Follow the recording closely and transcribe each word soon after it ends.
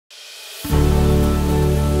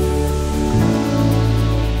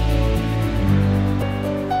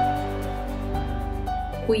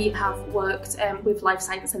We have worked with Life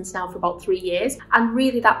Science Centre now for about 3 years, and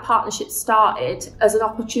really that partnership started as an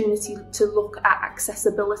opportunity to look at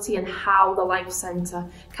accessibility and how the Life Centre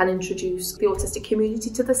can introduce the autistic community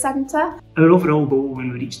to the centre. Our overall goal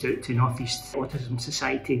when we reached out to North East Autism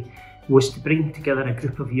Society was to bring together a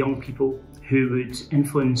group of young people who would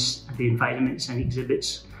influence the environments and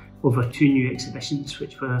exhibits over 2 new exhibitions,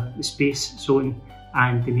 which were the Space Zone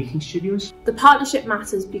and the Making Studios. The partnership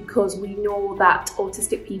matters because we know that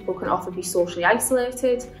autistic people can often be socially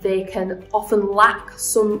isolated. They can often lack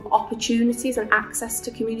some opportunities and access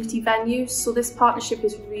to community venues, so this partnership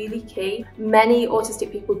is really key. Many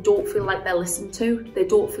autistic people don't feel like they're listened to, they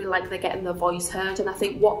don't feel like they're getting their voice heard, and I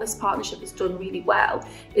think what this partnership has done really well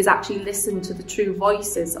is actually listen to the true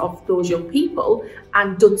voices of those young people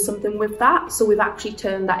and done something with that. So we've actually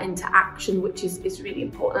turned that into action, which is really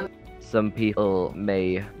important. Some people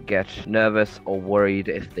may get nervous or worried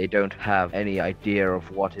if they don't have any idea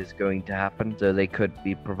of what is going to happen, so they could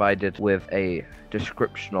be provided with a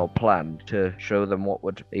description or plan to show them what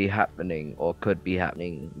would be happening or could be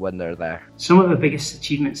happening when they're there. Some of the biggest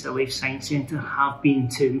achievements at Life Science Centre have been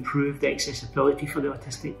to improve the accessibility for the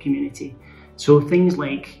autistic community. So things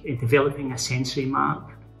like developing a sensory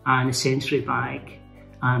map and a sensory bag,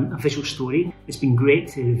 a visual story. It's been great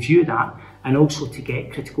to review that and also to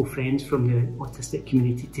get critical friends from the autistic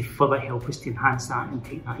community to further help us to enhance that and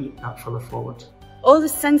take that further forward. All the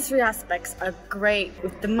sensory aspects are great.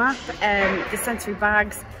 With the map, the sensory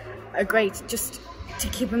bags are great just to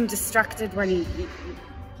keep him distracted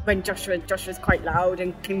when Joshua's quite loud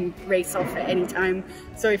and can race off at any time.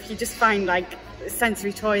 So if you just find like a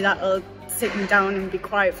sensory toy that'll sit him down and be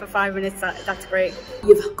quiet for 5 minutes, that's great.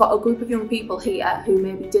 You've got a group of young people here who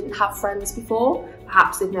maybe didn't have friends before,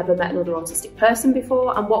 perhaps they've never met another autistic person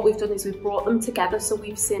before, and what we've done is we've brought them together, so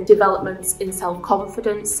we've seen developments in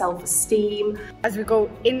self-confidence, self-esteem. As we go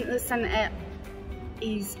into the centre,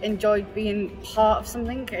 he's enjoyed being part of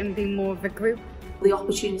something and being more of a group. The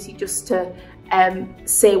opportunity just to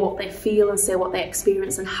say what they feel and say what they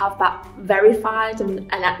experience and have that verified and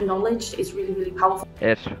acknowledged is really, really powerful.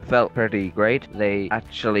 It felt pretty great. They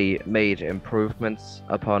actually made improvements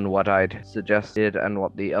upon what I'd suggested and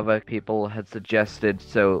what the other people had suggested.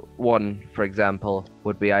 So one, for example,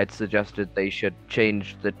 would be I'd suggested they should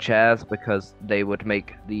change the chairs because they would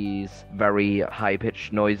make these very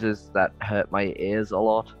high-pitched noises that hurt my ears a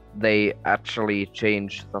lot. They actually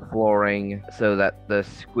changed the flooring so that the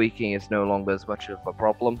squeaking is no longer as much of a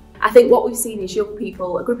problem. I think what we've seen is young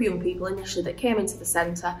people, a group of young people initially that came into the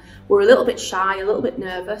centre were a little bit shy, a little bit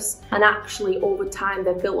nervous, and actually over time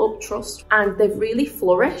they've built up trust and they've really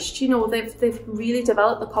flourished. You know, they've really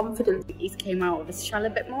developed the confidence. He's came out of his shell a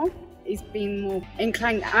bit more. He's been more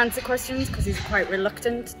inclined to answer questions because he's quite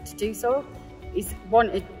reluctant to do so. He's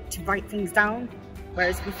wanted to write things down,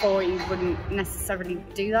 whereas before he wouldn't necessarily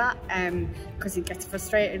do that because he gets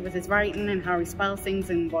frustrated with his writing and how he spells things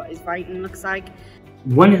and what his writing looks like.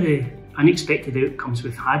 One of the unexpected outcomes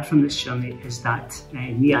we've had from this journey is that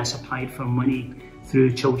NEAS applied for money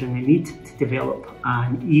through Children in Need to develop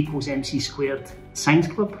an E=MC² science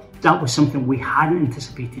club. That was something we hadn't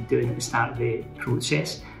anticipated doing at the start of the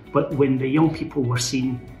process, but when the young people were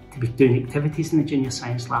seen to be doing activities in the junior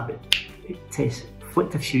science lab, it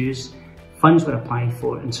flicked a fuse. Funds were applied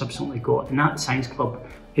for and subsequently got, and that science club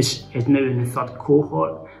is now in the 3rd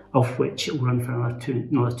cohort, of which it will run for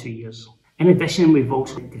another two years. In addition, we've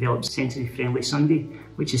also developed Sensory Friendly Sunday,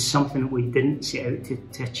 which is something that we didn't set out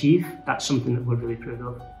to achieve. That's something that we're really proud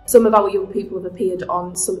of. Some of our young people have appeared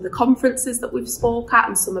on some of the conferences that we've spoke at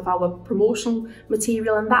and some of our promotional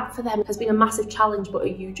material, and that for them has been a massive challenge but a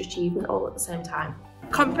huge achievement all at the same time.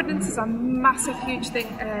 Confidence is a massive, huge thing.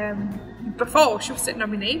 Before, she was sitting on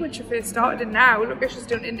my knee when she first started, and now look at she's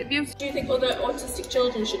doing interviews. Do you think other autistic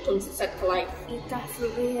children should come to Centre for Life?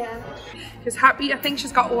 Definitely, yeah. She's happy. I think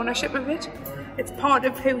she's got ownership of it. It's part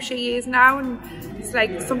of who she is now, and it's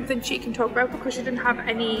like something she can talk about because she didn't have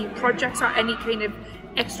any projects or any kind of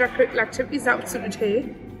extracurricular activities that suited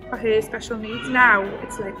her or her special needs. Now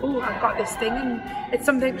it's like, oh, I've got this thing, and it's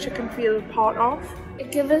something she can feel part of.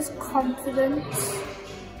 It gives us confidence.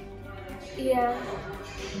 Yeah.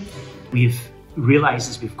 We've realised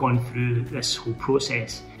as we've gone through this whole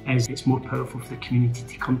process is it's more powerful for the community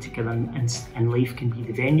to come together and Life can be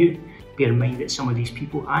the venue. Bear in mind that some of these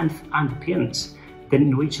people and the parents didn't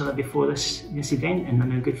know each other before this event and they're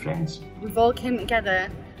now good friends. We've all came together,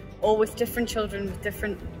 all with different children with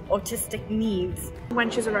different autistic needs. When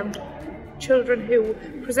she's around children who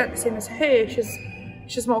present the same as her,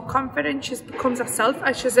 she's more confident, she becomes herself,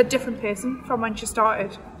 and she's a different person from when she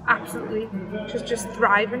started. Absolutely. She's just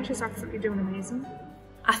thriving, she's absolutely doing amazing.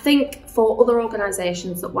 I think for other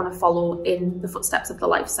organisations that want to follow in the footsteps of the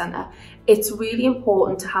Life Centre, it's really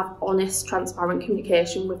important to have honest, transparent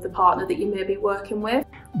communication with the partner that you may be working with.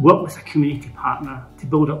 Work with a community partner to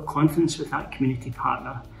build up confidence with that community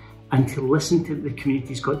partner and to listen to what the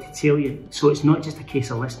community's got to tell you. So it's not just a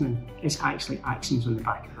case of listening, it's actually actions on the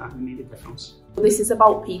back of that that make the difference. This is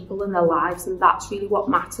about people and their lives, and that's really what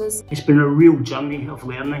matters. It's been a real journey of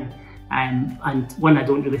learning. And one I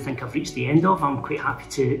don't really think I've reached the end of. I'm quite happy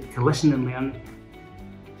to listen and learn